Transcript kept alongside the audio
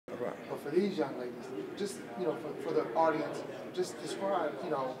for these young ladies, just, for the audience, just describe,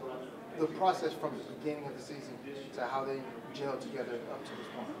 the process from the beginning of the season to how they gel together up to this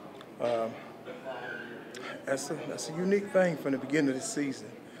point. That's a unique thing from the beginning of the season.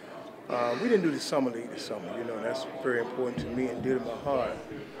 We didn't do the summer league this summer, that's very important to me and dear to my heart.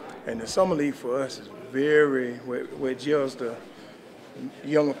 And the summer league for us is where it gels the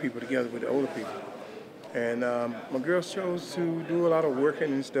younger people together with the older people. And my girls chose to do a lot of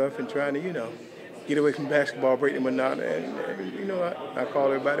working and stuff and trying to, get away from basketball, break the monotony. And I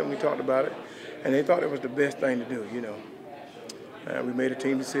called everybody and we talked about it. And they thought it was the best thing to do, And we made a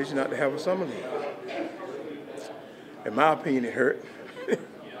team decision not to have a summer league. In my opinion, it hurt.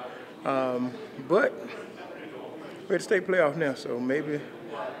 But we're at the state playoff now, so maybe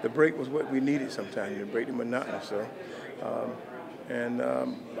the break was what we needed sometimes, to break the monotony. So,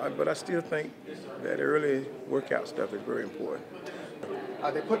 but I still think that early workout stuff is very important.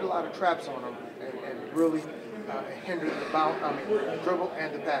 They put a lot of traps on them and really hindered the dribble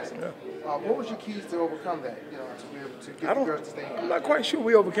and the passing. Yeah. What was your keys to overcome that? To be able to get the girls to stay in? I'm not quite sure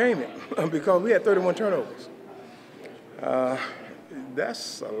we overcame it because we had 31 turnovers.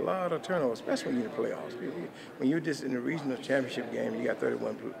 That's a lot of turnovers, especially when you're in the playoffs. When you're just in the regional championship game, you got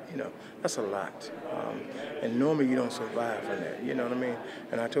 31, that's a lot. And normally you don't survive from that, you know what I mean?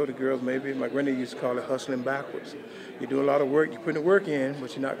 And I told the girls, maybe my granddad used to call it hustling backwards. You do a lot of work, you put the work in,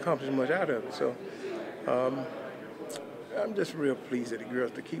 but you're not accomplishing much out of it. So I'm just real pleased at the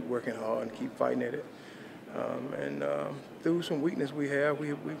girls to keep working hard and keep fighting at it. Through some weakness we have,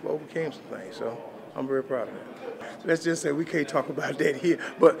 we've overcame some things. So I'm very proud of that. So let's just say we can't talk about that here.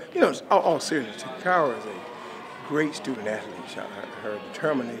 But, all seriousness, Kara is a great student athlete. Her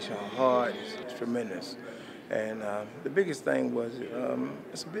determination, her heart is tremendous. And the biggest thing was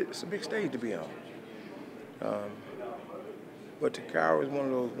it's a big stage to be on. But Takara is one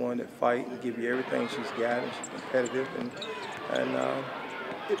of those ones that fight and give you everything she's got, and she's competitive, and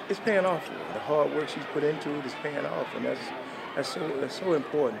it's paying off for her. The hard work she's put into it is paying off, and that's so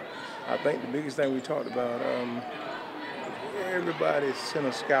important. I think the biggest thing we talked about, everybody sent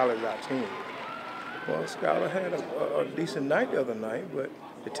a Skylar as our team. Well, Skylar had a decent night the other night, but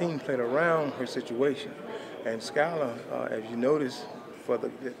the team played around her situation. And Skylar, as you notice, for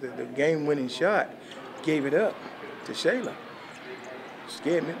the game-winning shot, gave it up to Shayla.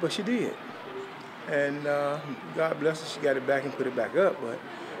 Scared me, but she did. And God bless her, she got it back and put it back up. But,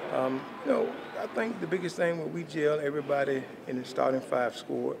 I think the biggest thing when we gel, everybody in the starting five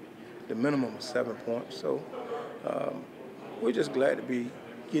scored the minimum of 7 points. So we're just glad to be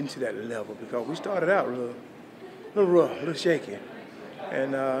getting to that level because we started out a little rough, a little shaky.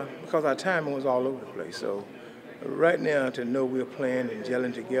 And because our timing was all over the place. So right now, to know we're playing and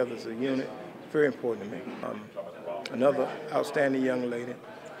gelling together as a unit, very important to me. Another outstanding young lady,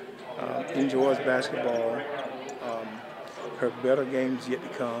 enjoys basketball. Her better games yet to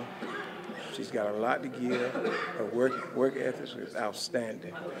come. She's got a lot to give. Her work ethic is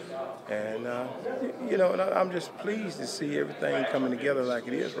outstanding. And, and I'm just pleased to see everything coming together like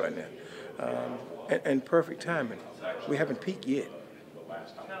it is right now. And perfect timing. We haven't peaked yet.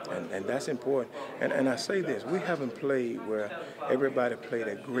 And that's important. And I say this, we haven't played where everybody played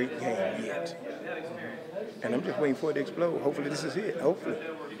a great game yet. And I'm just waiting for it to explode. Hopefully this is it, hopefully.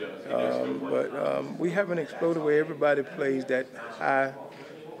 But we haven't exploded where everybody plays that high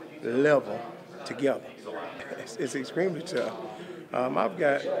level together. It's extremely tough. I've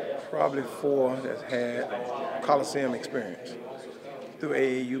got probably 4 that's had Coliseum experience through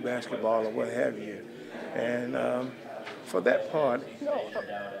AAU basketball or what have you. And for that part,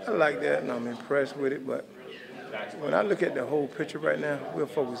 I like that and I'm impressed with it, but when I look at the whole picture right now, we'll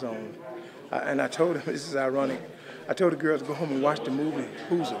focus on, and I told them, this is ironic, I told the girls to go home and watch the movie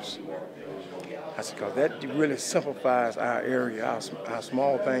Hoosiers. I said, because that really simplifies our area, how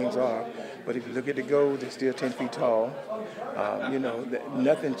small things are. But if you look at the goals, they're still 10 feet tall.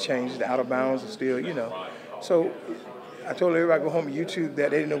 Nothing changed. The out of bounds are still, So I told everybody to go home and YouTube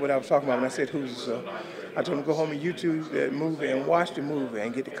that. They didn't know what I was talking about when I said Hoosiers. So I told them to go home and YouTube that movie and watch the movie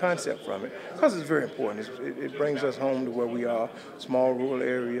and get the concept from it. Because it's very important. It brings us home to where we are, small rural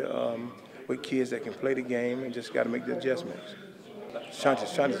area with kids that can play the game and just got to make the adjustments.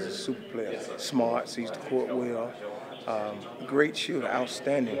 Shanta's a super player, smart, sees the court well, great shooter,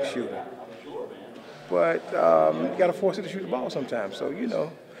 outstanding shooter. But you got to force her to shoot the ball sometimes. So,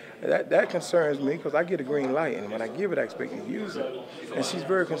 that concerns me because I get a green light, and when I give it, I expect to use it. And she's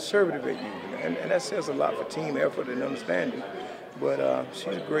very conservative at using it, and that says a lot for team effort and understanding. But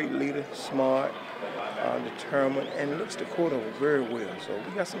she's a great leader, smart, determined, and looks the court over very well. So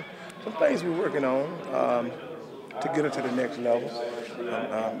we got some things we're working on to get her to the next level.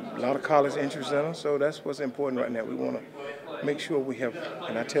 A lot of college interest in us, so that's what's important right now. We want to make sure we have,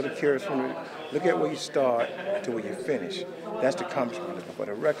 and I tell the kids, look at where you start to where you finish. That's the accomplishment we're looking for.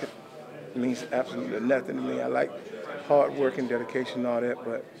 The record means absolutely nothing to me. I like hard work and dedication and all that,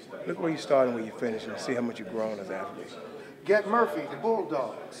 but look where you start and where you finish and see how much you've grown as athletes. Get Murphy, the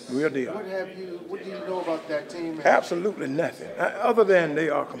Bulldogs. Real deal. What do you know about that team? Absolutely nothing, other than they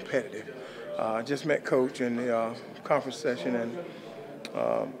are competitive. I just met Coach in the conference session, and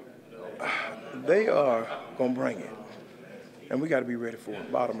they are going to bring it. And we got to be ready for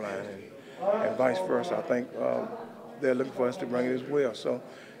it, bottom line. And vice versa, I think they're looking for us to bring it as well. So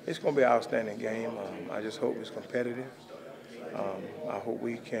it's going to be an outstanding game. I just hope it's competitive. I hope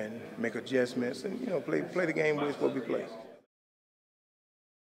we can make adjustments and, play the game with what we play.